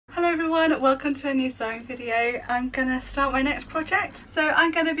everyone, welcome to a new sewing video. I'm gonna start my next project. So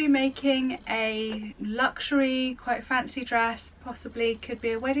I'm gonna be making a luxury, quite fancy dress, possibly could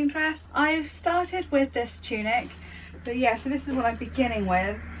be a wedding dress. I've started with this tunic, but yeah, so this is what I'm beginning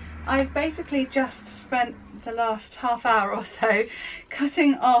with. I've basically just spent the last half hour or so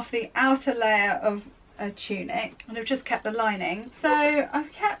cutting off the outer layer of a tunic, and I've just kept the lining. So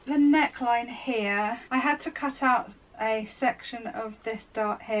I've kept the neckline here. I had to cut out a section of this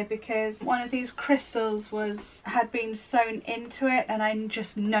dart here because one of these crystals had been sewn into it, and I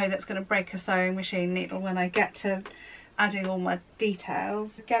just know that's going to break a sewing machine needle when I get to adding all my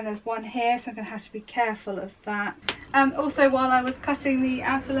details. Again, there's one here, so I'm going to have to be careful of that. Also, while I was cutting the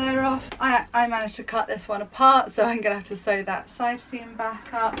outer layer off, I managed to cut this one apart, so I'm going to have to sew that side seam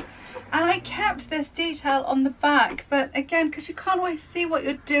back up. And I kept this detail on the back, but again, because you can't always see what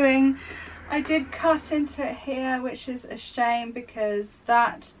you're doing, I did cut into it here, which is a shame because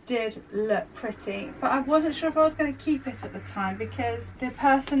that did look pretty, but I wasn't sure if I was going to keep it at the time because the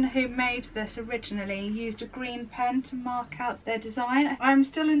person who made this originally used a green pen to mark out their design. I'm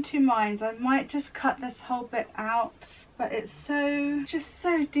still in two minds. I might just cut this whole bit out, but it's just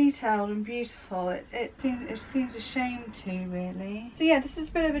so detailed and beautiful. It seems a shame to, really. So yeah, this is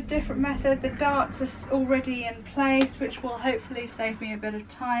a bit of a different method. The darts are already in place, which will hopefully save me a bit of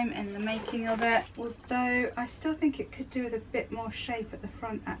time in the making of it, although I still think it could do with a bit more shape at the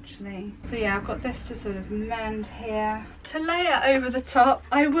front actually. So yeah, I've got this to sort of mend here. To layer over the top,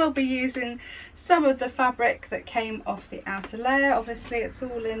 I will be using some of the fabric that came off the outer layer. Obviously it's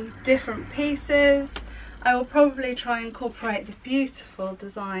all in different pieces. I will probably try and incorporate the beautiful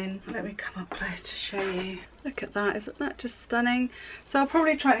design. Let me come up close to show you. Look at that, isn't that just stunning? So I'll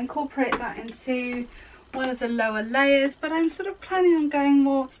probably try and incorporate that into one of the lower layers, but I'm sort of planning on going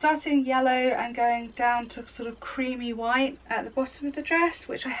more, starting yellow and going down to sort of creamy white at the bottom of the dress,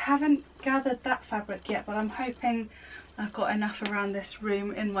 which I haven't gathered that fabric yet, but I'm hoping I've got enough around this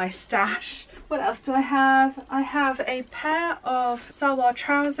room in my stash. What else do I have? I have a pair of salwar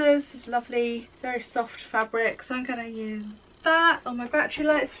trousers. This lovely, very soft fabric, so I'm going to use that. Oh, my battery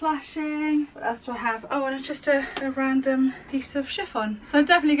light's flashing. What else do I have? Oh, and just a random piece of chiffon. So I'm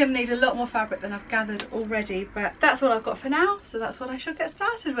definitely going to need a lot more fabric than I've gathered already, but that's what I've got for now, so that's what I shall get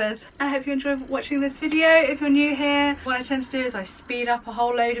started with. And I hope you enjoyed watching this video. If you're new here, what I tend to do is I speed up a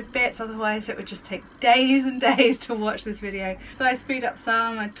whole load of bits, otherwise it would just take days and days to watch this video. So I speed up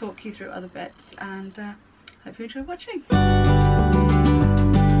some, I talk you through other bits, and hope you enjoy watching.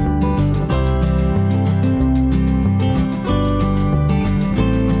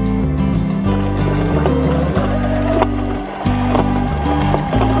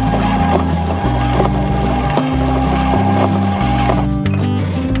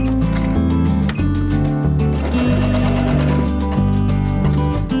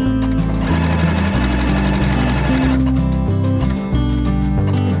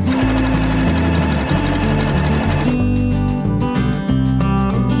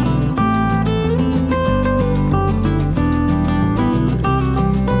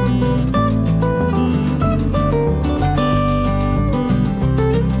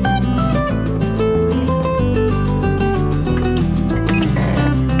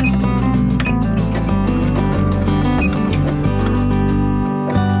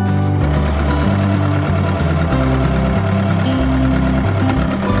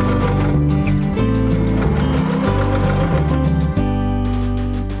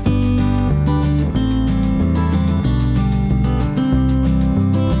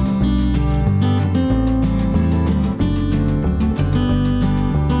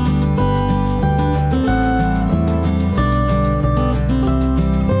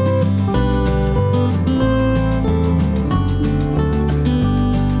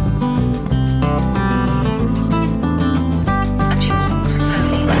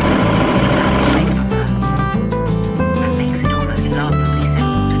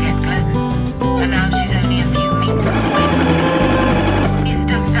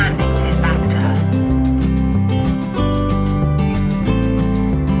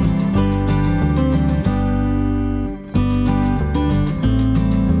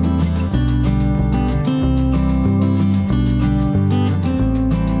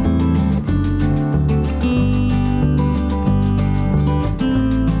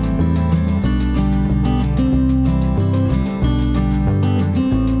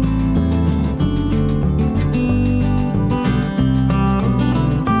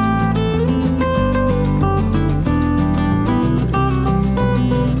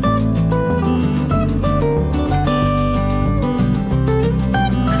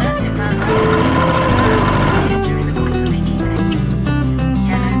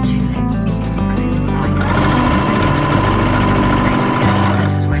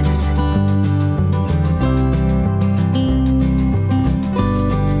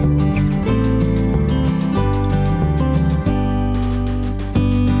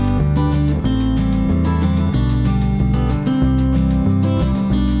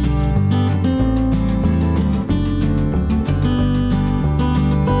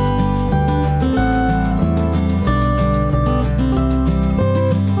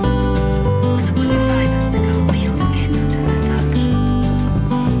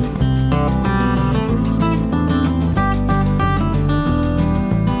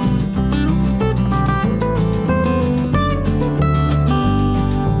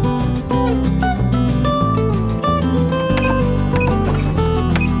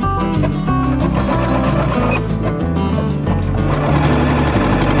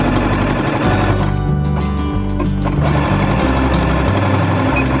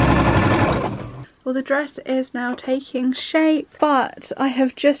 Well, the dress is now taking shape, but I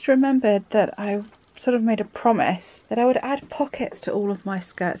have just remembered that I sort of made a promise that I would add pockets to all of my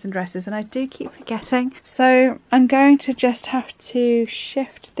skirts and dresses, and I do keep forgetting. So I'm going to just have to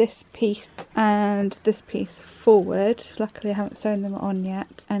shift this piece and this piece forward. Luckily I haven't sewn them on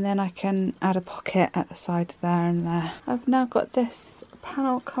yet, and then I can add a pocket at the side there and there. I've now got this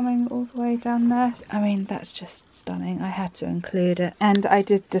panel coming all the way down there. I mean, that's just stunning. I had to include it, and I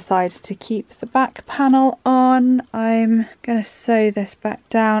did decide to keep the back panel on. I'm gonna sew this back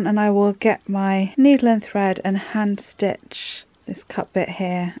down, and I will get my needle and thread and hand stitch this cut bit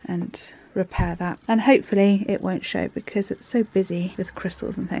here and repair that, and hopefully it won't show because it's so busy with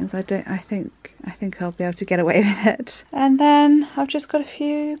crystals and things. I think I'll be able to get away with it. And then I've just got a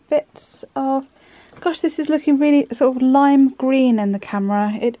few bits of, gosh, this is looking really sort of lime green in the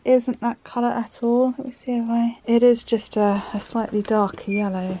camera. It isn't that colour at all. Let me see if it is just a slightly darker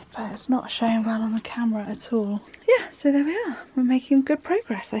yellow, but it's not showing well on the camera at all. Yeah, so there we are. We're making good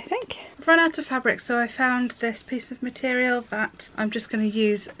progress, I think. I've run out of fabric, so I found this piece of material that I'm just going to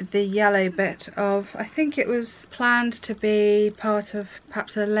use the yellow bit of. I think it was planned to be part of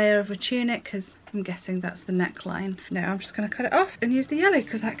perhaps a layer of a tunic, because I'm guessing that's the neckline. No, I'm just going to cut it off and use the yellow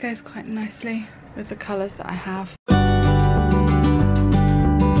because that goes quite nicely with the colours that I have.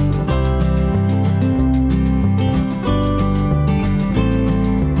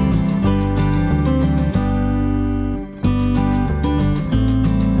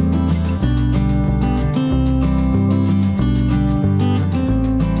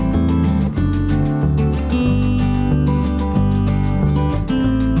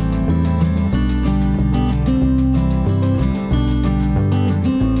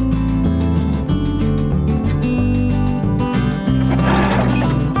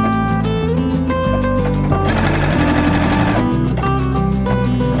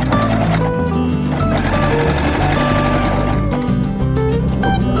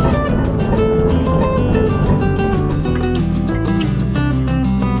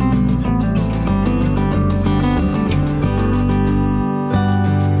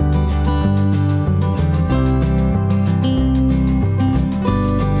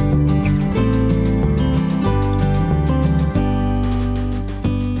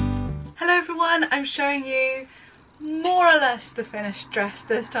 I'm showing you more or less the finished dress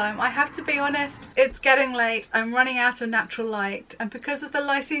this time. I have to be honest, it's getting late. I'm running out of natural light, and because of the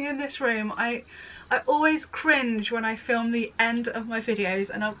lighting in this room, I always cringe when I film the end of my videos,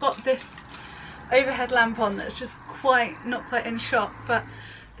 and I've got this overhead lamp on that's just not quite in shot, but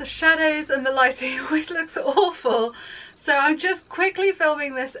the shadows and the lighting always looks awful. So I'm just quickly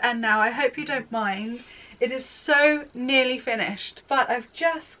filming this end now. I hope you don't mind. It is so nearly finished, but I've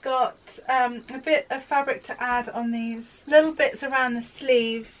just got a bit of fabric to add on these little bits around the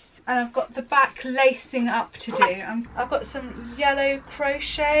sleeves, and I've got the back lacing up to do. I've got some yellow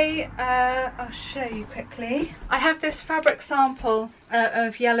crochet. I'll show you quickly. I have this fabric sample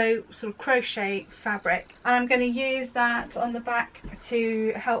of yellow sort of crochet fabric, and I'm going to use that on the back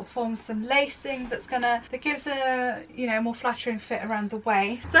to help form some lacing that gives a more flattering fit around the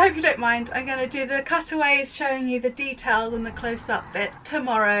waist. So I hope you don't mind. I'm going to do the cutaways showing you the details and the close-up bit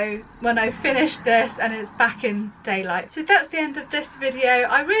tomorrow when I finish this and it's back in daylight. So that's the end of this video.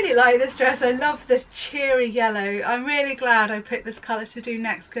 I really like this dress. I love the cheery yellow. I'm really glad I picked this colour to do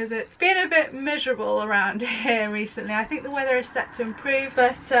next because it's been a bit miserable around here recently. I think the weather is set to improve,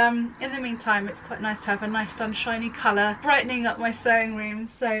 but in the meantime it's quite nice to have a nice sunshiny colour brightening up my sewing room,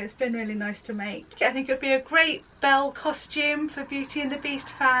 so it's been really nice to make. I think it would be a great Belle costume for Beauty and the Beast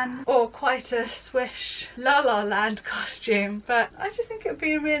fans, or quite a Swish La La Land costume, but I just think it would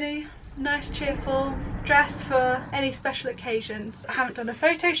be a really nice cheerful dress for any special occasions. I haven't done a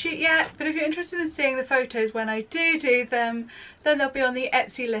photo shoot yet, but if you're interested in seeing the photos when I do them, then they'll be on the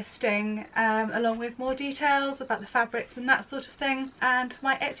Etsy listing, along with more details about the fabrics and that sort of thing. And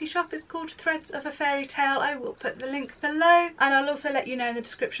my Etsy shop is called Threads of a Fairy Tale. I will put the link below, and I'll also let you know in the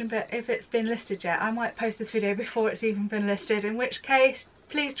description bit if it's been listed yet. I might post this video before it's even been listed, in which case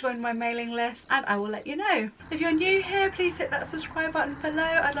please join my mailing list and I will let you know. If you're new here, please hit that subscribe button below.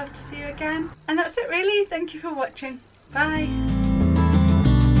 I'd love to see you again. And that's it really. Thank you for watching. Bye.